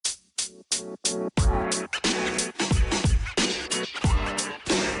If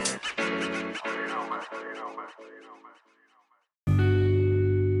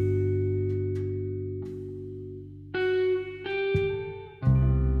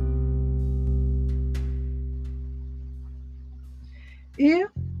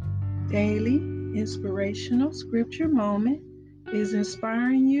daily inspirational scripture moment is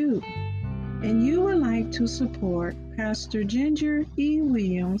inspiring you and you would like to support Pastor Ginger E.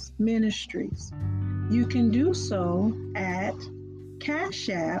 Williams Ministries, you can do so at Cash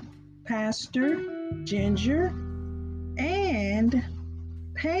App Pastor Ginger and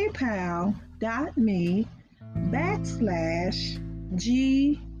PayPal.me/G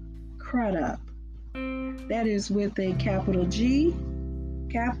Crudup. That is with a capital G,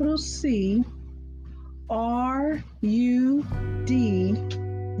 capital C, RUDUP.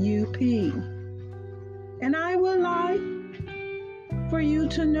 And I would like for you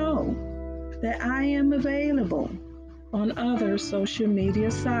to know that I am available on other social media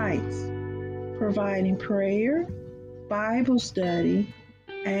sites, providing prayer, Bible study,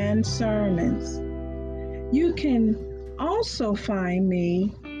 and sermons. You can also find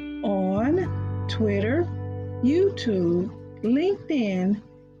me on Twitter, YouTube, LinkedIn,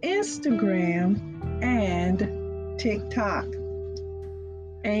 Instagram, and TikTok.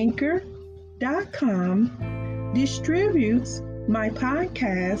 Anchor.com distributes my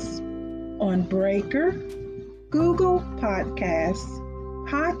podcasts on Breaker, Google Podcasts,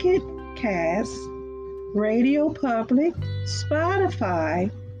 Pocket Casts, Radio Public, Spotify,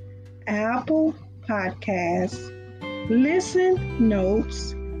 Apple Podcasts, Listen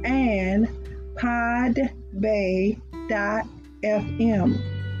Notes, and Podbay.fm.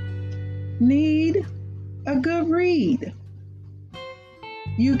 Need a good read?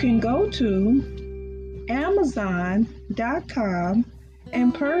 You can go to Amazon.com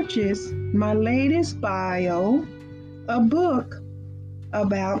and purchase my latest bio, a book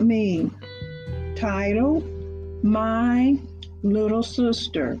about me, titled My Little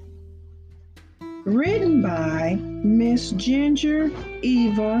Sister, written by Miss Ginger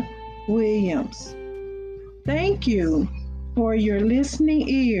Eva Williams. Thank you for your listening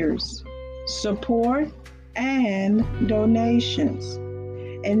ears, support, and donations.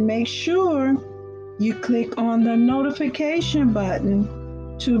 And make sure you click on the notification button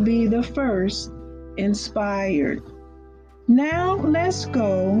to be the first inspired. Now let's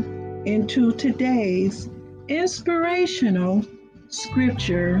go into today's inspirational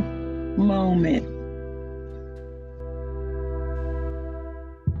scripture moment.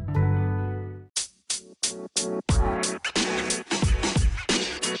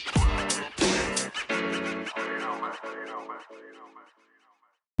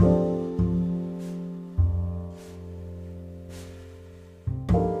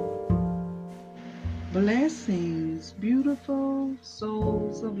 Blessings, beautiful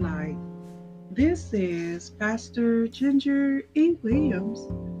souls of light. This is Pastor Ginger E. Williams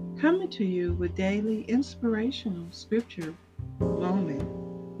coming to you with daily inspirational scripture moment.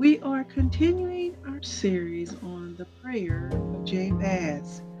 We are continuing our series on the prayer of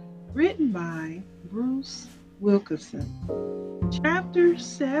Jabez, written by Bruce Wilkinson. Chapter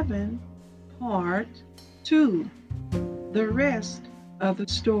 7, Part 2, the rest of the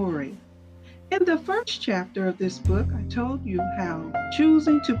story. In the first chapter of this book, I told you how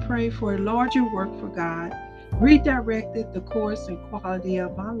choosing to pray for a larger work for God redirected the course and quality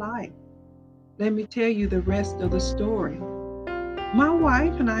of my life. Let me tell you the rest of the story. My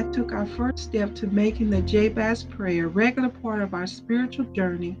wife and I took our first step to making the Jabez prayer a regular part of our spiritual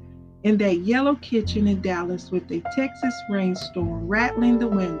journey in that yellow kitchen in Dallas with a Texas rainstorm rattling the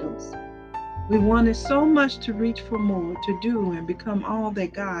windows. We wanted so much to reach for more, to do and become all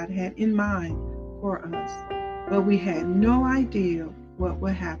that God had in mind for us, but we had no idea what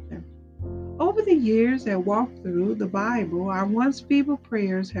would happen. Over the years that walked through the Bible, our once feeble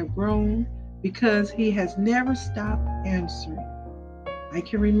prayers have grown because He has never stopped answering. I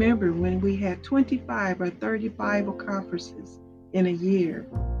can remember when we had 25 or 30 Bible conferences in a year.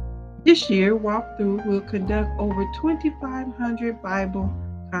 This year, Walk Through will conduct over 2,500 Bible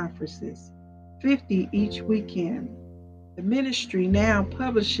conferences, 50 each weekend. The ministry now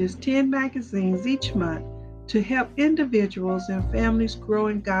publishes 10 magazines each month to help individuals and families grow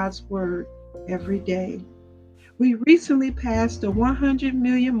in God's Word every day. We recently passed the 100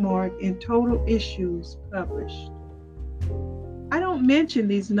 million mark in total issues published. I don't mention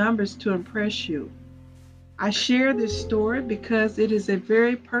these numbers to impress you. I share this story because it is a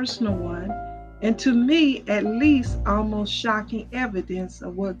very personal one, and to me, at least, almost shocking evidence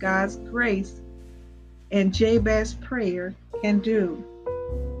of what God's grace and Jabez's prayer can do.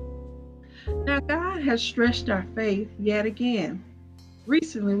 But God has stretched our faith yet again.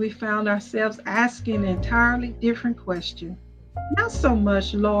 Recently, we found ourselves asking an entirely different question. Not so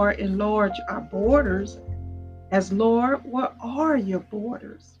much, Lord, enlarge our borders, as Lord, what are your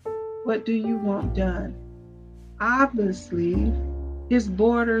borders? What do you want done? Obviously, his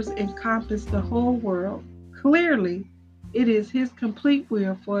borders encompass the whole world. Clearly, it is his complete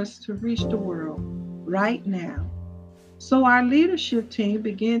will for us to reach the world right now. So our leadership team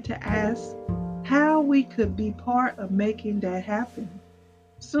began to ask how we could be part of making that happen.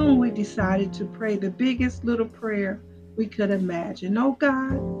 Soon we decided to pray the biggest little prayer we could imagine. Oh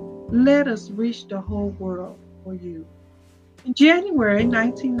God, let us reach the whole world for you. In January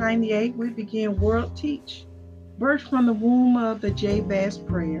 1998, we began World Teach, birthed from the womb of the Jabez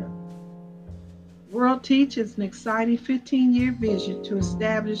Prayer. World Teach is an exciting 15-year vision to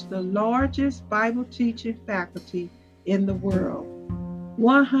establish the largest Bible teaching faculty in the world.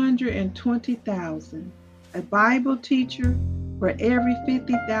 120,000, a Bible teacher for every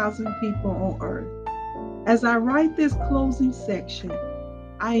 50,000 people on earth. As I write this closing section,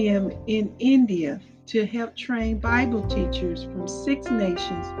 I am in India to help train Bible teachers from 6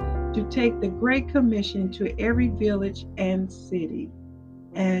 nations to take the Great Commission to every village and city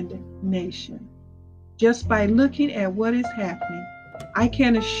and nation. Just by looking at what is happening, I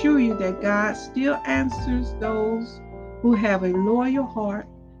can assure you that God still answers those who have a loyal heart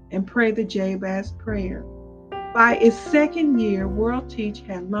and pray the Jabez prayer. By its second year, World Teach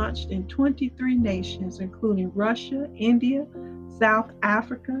had launched in 23 nations, including Russia, India, South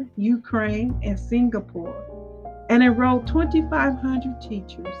Africa, Ukraine, and Singapore, and enrolled 2,500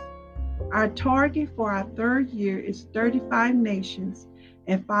 teachers. Our target for our third year is 35 nations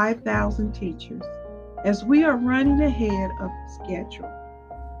and 5,000 teachers, as we are running ahead of schedule.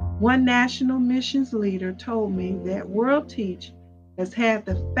 One national missions leader told me that World Teach has had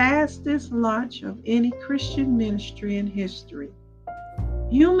the fastest launch of any Christian ministry in history.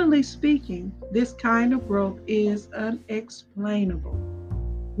 Humanly speaking, this kind of growth is unexplainable.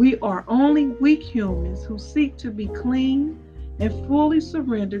 We are only weak humans who seek to be clean and fully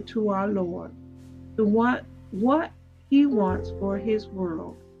surrendered to our Lord, to want what He wants for His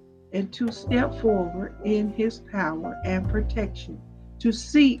world, and to step forward in His power and protection to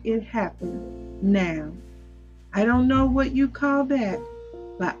see it happen now. I don't know what you call that,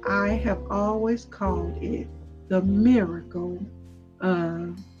 but I have always called it the miracle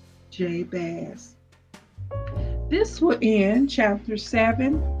of Jabez. This will end chapter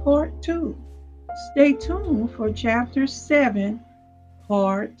 7, part 2. Stay tuned for chapter 7,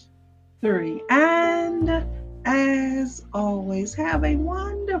 part 3. And as always, have a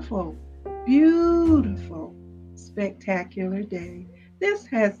wonderful, beautiful, spectacular day. This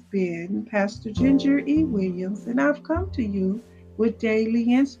has been Pastor Ginger E. Williams, and I've come to you with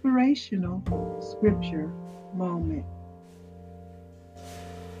daily inspirational scripture moment.